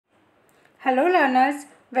Hello learners,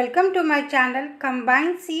 welcome to my channel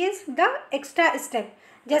CombineCS the extra step.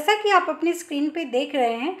 जैसा कि आप अपनी स्क्रीन पे देख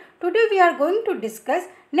रहे हैं, today we are going to discuss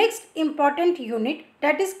next important unit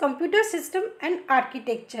that is computer system and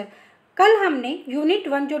architecture. कल हमने यूनिट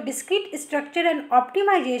 1 जो डिस्क्रीट स्ट्रक्चर एंड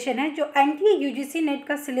ऑप्टिमाइजेशन है, जो NTA UGC नेट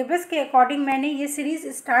का सिलेबस के अकॉर्डिंग मैंने ये सीरीज़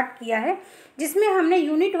स्टार्ट किया है, जिसमें हमने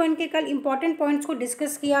यूनिट 1 के कल इंपॉर्टेंट पॉइंट्स को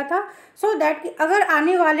डिस्कस किया था, सो दैट कि अगर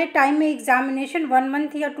आने वाले टाइम में एग्जामिनेशन 1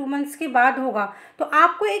 मंथ या 2 मंथ्स के बाद होगा तो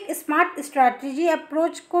आपको एक स्मार्ट स्ट्रैटेजी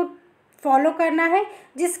अप्रोच को फॉलो करना है,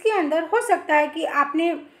 जिसके अंदर हो सकता है कि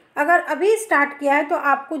आपने अगर अभी स्टार्ट किया है तो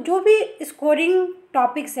आपको जो भी स्कोरिंग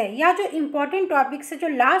टॉपिक्स है या जो इम्पोर्टेंट टॉपिक्स है जो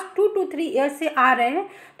लास्ट 2 to 3 ईयर्स से आ रहे हैं,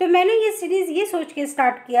 तो मैंने ये सीरीज़ ये सोच के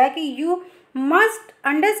स्टार्ट किया है कि you must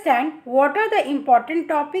understand what are the important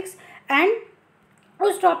topics and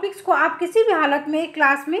उस टॉपिक्स को आप किसी भी हालत में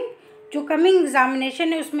क्लास में जो कमिंग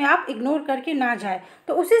एग्जामिनेशन है उसमें आप इग्नोर करके ना जाए।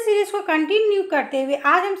 तो उसी सीरीज़ को कंटिन्यू करते हुए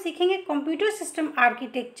आज हम सीखेंगे कंप्यूटर सिस्टम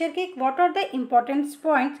आर्किटेक्चर के what are the important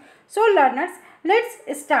points. So learners,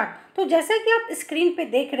 let's start. तो जैसा कि आप स्क्रीन पे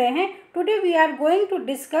देख रहे हैं, today we are going to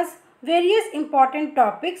discuss various important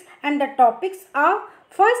topics and the topics are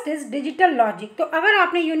first is digital logic. तो अगर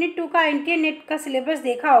आपने यूनिट 2 का NTA नेट का सिलेबस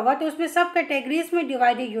देखा होगा तो उसमें सब कैटेगरीज में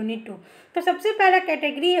डिवाइड है यूनिट 2। तो सबसे पहला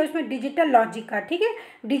कैटेगरी है उसमें डिजिटल लॉजिक का। ठीक है,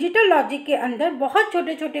 डिजिटल लॉजिक के अंदर बहुत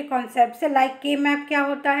छोटे छोटे कॉन्सेप्ट्स है, लाइक के मैप क्या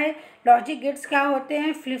होता है, लॉजिक गेट्स क्या होते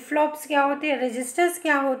हैं, फ्लिप फ्लॉप्स क्या होते हैं, रजिस्टर्स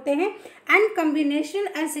क्या होते हैं, and combination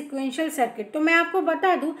and sequential circuit. तो मैं आपको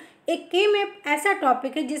बता दूं, एक के मैप ऐसा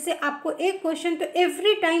टॉपिक है जिससे आपको एक क्वेश्चन तो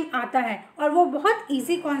एवरी टाइम आता है और वो बहुत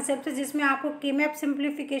इजी कॉन्सेप्ट है, जिसमें आपको के मैप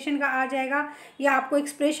सिंप्लीफिकेशन का आ जाएगा या आपको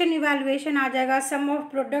एक्सप्रेशन इवैल्यूएशन आ जाएगा, सम ऑफ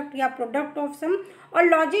प्रोडक्ट या प्रोडक्ट ऑफ सम। और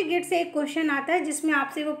लॉजिक गेट से एक क्वेश्चन आता है जिसमें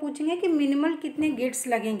आपसे वो पूछेंगे कि मिनिमल कितने गेट्स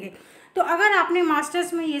लगेंगे। तो अगर आपने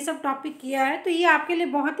मास्टर्स में ये सब टॉपिक किया है तो ये आपके लिए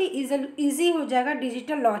बहुत ही ईजी हो जाएगा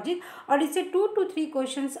डिजिटल लॉजिक, और इससे 2 to 3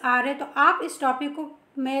 क्वेश्चंस आ रहे हैं। तो आप इस टॉपिक को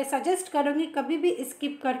मैं सजेस्ट करूँगी कभी भी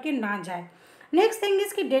स्किप करके ना जाए। नेक्स्ट थिंग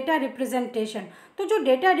इज़ कि डेटा रिप्रेजेंटेशन। तो जो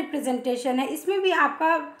डेटा रिप्रेजेंटेशन है इसमें भी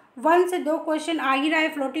आपका 1 से 2 क्वेश्चन आ ही रहा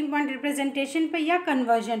है फ्लोटिंग पॉइंट रिप्रेजेंटेशन पे या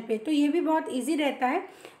कन्वर्जन पे, तो ये भी बहुत ईजी रहता है।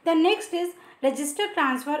 The next is register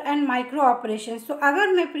transfer and micro operations. तो अगर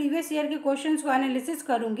मैं प्रीवियस ईयर के क्वेश्चंस को एनालिसिस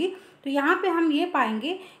करूंगी तो यहाँ पे हम ये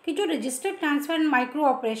पाएंगे कि जो register transfer and micro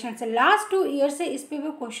operations है लास्ट 2 ईयर से इस पे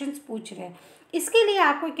वो क्वेश्चंस पूछ रहे हैं। इसके लिए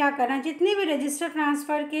आपको क्या करना है, जितने भी रजिस्टर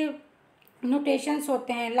ट्रांसफ़र के नोटेशंस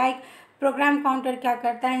होते हैं, लाइक प्रोग्राम काउंटर क्या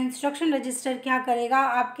करता है, इंस्ट्रक्शन रजिस्टर क्या करेगा,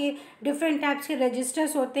 आपके डिफरेंट टाइप्स के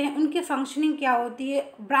रजिस्टर्स होते हैं उनकी फंक्शनिंग क्या होती है,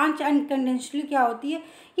 ब्रांच एंड कंडेंशनली क्या होती है,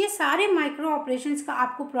 ये सारे माइक्रो ऑपरेशंस का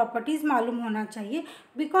आपको प्रॉपर्टीज़ मालूम होना चाहिए।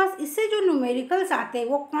 बिकॉज इससे जो न्यूमेरिकल्स आते हैं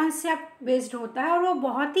वो कॉन्सेप्ट बेस्ड होता है और वो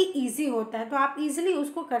बहुत ही ईजी होता है, तो आप ईजिली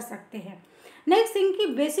उसको कर सकते हैं। नेक्स्ट थिंग की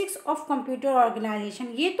बेसिक्स ऑफ कंप्यूटर ऑर्गेनाइजेशन,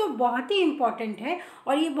 ये तो बहुत ही इंपॉर्टेंट है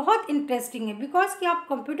और ये बहुत इंटरेस्टिंग है, बिकॉज कि आप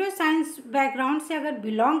कंप्यूटर साइंस बैकग्राउंड से अगर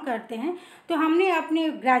बिलोंग करते हैं तो हमने अपने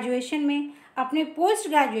ग्रेजुएशन में, अपने पोस्ट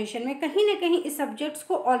ग्रेजुएशन में कहीं ना कहीं इस सब्जेक्ट्स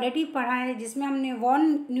को ऑलरेडी पढ़ा है, जिसमें हमने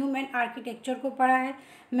वॉन न्यूमैन आर्किटेक्चर को पढ़ा है,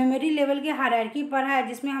 मेमोरी लेवल के हायरार्की पढ़ा है,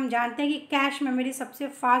 जिसमें हम जानते हैं कि कैश मेमोरी सबसे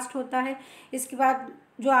फास्ट होता है, इसके बाद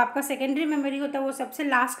जो आपका सेकेंडरी मेमोरी होता है वो सबसे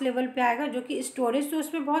लास्ट लेवल पे आएगा, जो कि स्टोरेज तो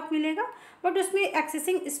उसमें बहुत मिलेगा बट उसमें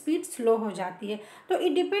एक्सेसिंग स्पीड स्लो हो जाती है। तो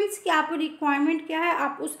इट डिपेंड्स कि आपकी रिक्वायरमेंट क्या है,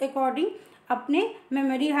 आप उस अकॉर्डिंग अपने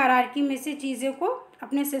मेमोरी हायरार्की में से चीज़ों को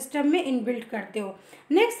अपने सिस्टम में इनबिल्ट करते हो।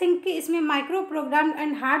 नेक्स्ट थिंग कि इसमें micro program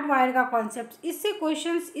and hard wire का कॉन्सेप्ट, इससे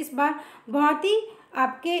क्वेश्चंस इस बार बहुत ही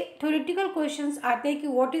आपके थ्योरेटिकल क्वेश्चंस आते हैं कि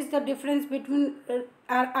what is the difference between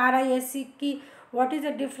RISC की, what is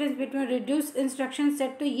the difference between reduce instruction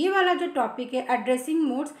set. तो ये वाला जो टॉपिक है एड्रेसिंग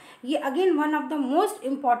मोड्स, ये again one of the most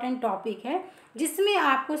important topic है, जिसमें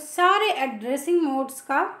आपको सारे एड्रेसिंग मोड्स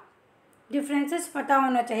का डिफरेंसेस पता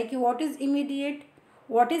होना चाहिए कि what is immediate,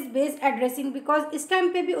 what is based addressing. Because इस टाइम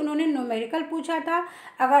पे भी उन्होंने न्यूमेरिकल पूछा था,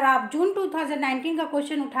 अगर आप जून 2019 का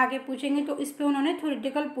क्वेश्चन उठा के पूछेंगे तो इस पे उन्होंने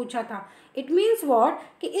थ्योरेटिकल पूछा था। इट मीन्स व्हाट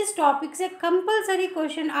कि इस टॉपिक से कंपलसरी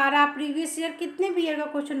क्वेश्चन आ रहा है, प्रीवियस ईयर कितने भी ईयर का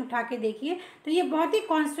क्वेश्चन उठा के देखिए, तो ये बहुत ही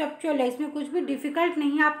कॉन्सेप्चुअल है, इसमें कुछ भी डिफिकल्ट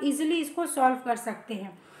नहीं है, आप इजीली इसको सॉल्व कर सकते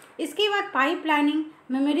हैं। इसके बाद पाइप लाइनिंग,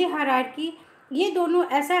 मेमोरी हायरार्की, ये दोनों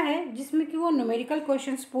ऐसा है जिसमें कि वो न्यूमेरिकल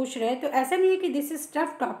क्वेश्चंस पूछ रहे हैं। तो ऐसा नहीं है कि this is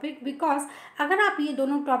tough topic, because अगर आप ये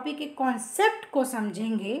दोनों टॉपिक के कॉन्सेप्ट को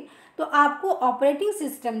समझेंगे तो आपको ऑपरेटिंग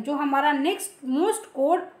सिस्टम, जो हमारा नेक्स्ट मोस्ट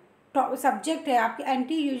कोर सब्जेक्ट है आपके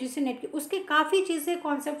एंटी यूजीसी नेट की, उसके काफ़ी चीज़ें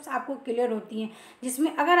कॉन्सेप्ट्स आपको क्लियर होती हैं, जिसमें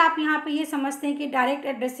अगर आप यहाँ पे ये समझते हैं कि डायरेक्ट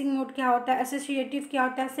एड्रेसिंग मोड क्या होता है, एसोसिएटिव क्या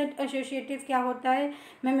होता है, सेट एसोसिएटिव क्या होता है,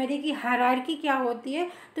 मेमोरी की हायरार्की क्या होती है,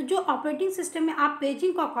 तो जो ऑपरेटिंग सिस्टम में आप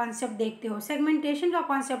पेजिंग का कॉन्सेप्ट देखते हो, सेगमेंटेशन का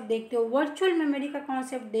कॉन्सेप्ट देखते हो, वर्चुअल मेमोरी का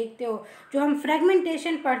कॉन्सेप्ट देखते हो, जो हम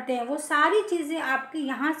फ्रेगमेंटेशन पढ़ते हैं, वो सारी चीज़ें आपकी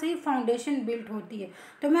यहाँ से ही फाउंडेशन बिल्ड होती है।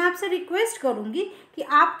 तो मैं आपसे रिक्वेस्ट करूँगी कि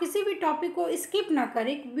आप किसी भी टॉपिक को स्किप ना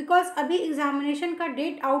करें, बिकॉज अभी एग्जामिनेशन का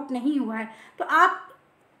डेट आउट नहीं हुआ है। तो आप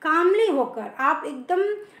कामली होकर, आप एकदम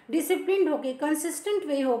डिसिप्लिन होकर, कंसिस्टेंट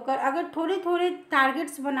वे होकर अगर थोड़े थोड़े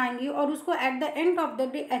टारगेट्स बनाएंगे और उसको at the end of the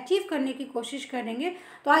day achieve करने की कोशिश करेंगे,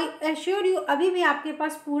 तो आई एश्योर यू अभी भी आपके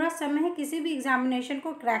पास पूरा समय है किसी भी एग्जामिनेशन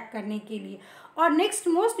को क्रैक करने के लिए। और नेक्स्ट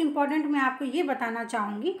मोस्ट इम्पॉर्टेंट मैं आपको ये बताना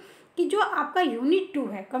चाहूँगी कि जो आपका यूनिट 2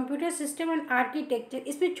 है कंप्यूटर सिस्टम एंड आर्किटेक्चर,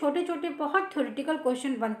 इसमें छोटे छोटे बहुत थ्योरेटिकल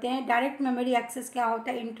क्वेश्चन बनते हैं। डायरेक्ट मेमोरी एक्सेस क्या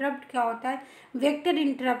होता है, इंटरप्ट क्या होता है, वेक्टर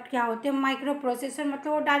इंटरप्ट क्या होते हैं, माइक्रो प्रोसेसर,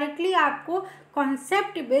 मतलब वो डायरेक्टली आपको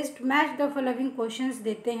concept based match the following questions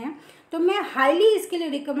देते हैं। तो मैं हाईली इसके लिए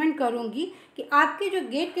रिकमेंड करूँगी कि आपके जो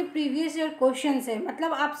गेट के प्रीवियस ईयर क्वेश्चन है,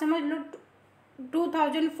 मतलब आप समझ लो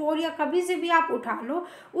 2004 या कभी से भी आप उठा लो,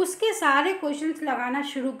 उसके सारे क्वेश्चंस लगाना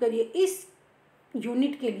शुरू करिए इस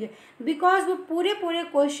यूनिट के लिए, बिकॉज वो पूरे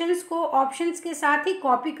क्वेश्चंस को ऑप्शंस के साथ ही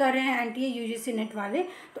कॉपी कर रहे हैं एनटीए यूजीसी नेट वाले।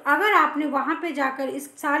 तो अगर आपने वहाँ पे जाकर इस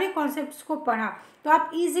सारे कॉन्सेप्ट्स को पढ़ा तो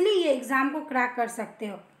आप इजीली ये एग्ज़ाम को क्रैक कर सकते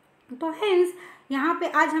हो। तो हेंस यहाँ पे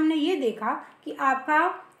आज हमने ये देखा कि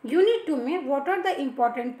आपका यूनिट 2 में what are the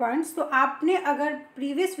important points. तो आपने अगर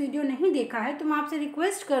प्रीवियस वीडियो नहीं देखा है तो मैं आपसे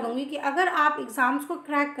रिक्वेस्ट करूँगी कि अगर आप एग्ज़ाम्स को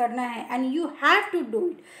क्रैक करना है and you have to do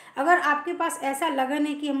it, अगर आपके पास ऐसा लगन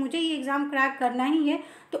है कि मुझे ये एग्ज़ाम क्रैक करना ही है,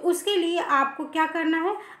 तो उसके लिए आपको क्या करना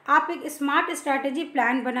है, आप एक स्मार्ट स्ट्रैटेजी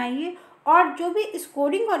प्लान बनाइए और जो भी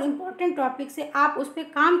स्कोरिंग और इम्पॉर्टेंट टॉपिक्स है आप उस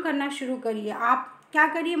पर काम करना शुरू करिए। आप क्या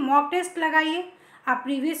करिए, मॉक टेस्ट लगाइए, आप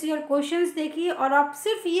प्रीवियस ईयर क्वेश्चंस देखिए और आप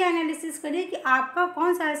सिर्फ ये एनालिसिस करिए कि आपका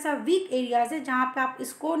कौन सा ऐसा वीक एरियाज है जहाँ पे आप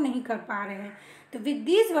स्कोर नहीं कर पा रहे हैं। तो विद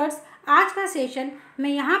दीज वर्ड्स आज का सेशन मैं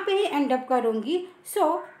यहाँ पे ही एंड अप करूँगी।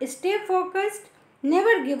 So stay focused,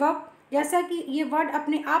 never give up. जैसा कि ये वर्ड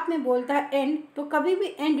अपने आप में बोलता है एंड, तो कभी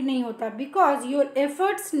भी एंड नहीं होता, because your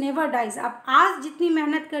efforts never dies. आप आज जितनी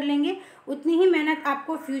मेहनत कर लेंगे उतनी ही मेहनत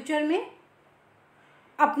आपको फ्यूचर में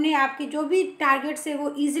अपने आप के जो भी टारगेट्स है वो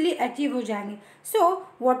इजीली अचीव हो जाएंगे। So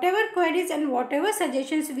what ever queries and what ever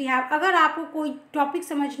suggestions we have, अगर आपको कोई टॉपिक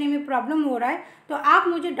समझने में प्रॉब्लम हो रहा है तो आप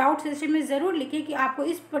मुझे डाउट सेशन में ज़रूर लिखिए कि आपको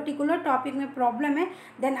इस पर्टिकुलर टॉपिक में प्रॉब्लम है।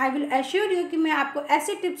 Then I will assure you कि मैं आपको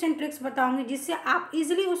ऐसे टिप्स एंड ट्रिक्स बताऊंगी जिससे आप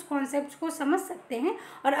इजीली उस कॉन्सेप्ट को समझ सकते हैं।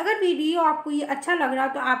 और अगर वीडियो आपको ये अच्छा लग रहा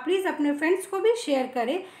हो तो आप प्लीज़ अपने फ्रेंड्स को भी शेयर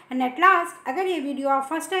करें। एंड एट लास्ट, अगर ये वीडियो आप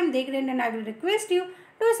फर्स्ट टाइम देख रहे हैं then I will request you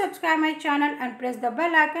to subscribe my channel and press the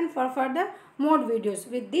bell icon for further more videos.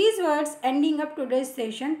 With these words ending up today's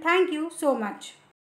session, thank you so much.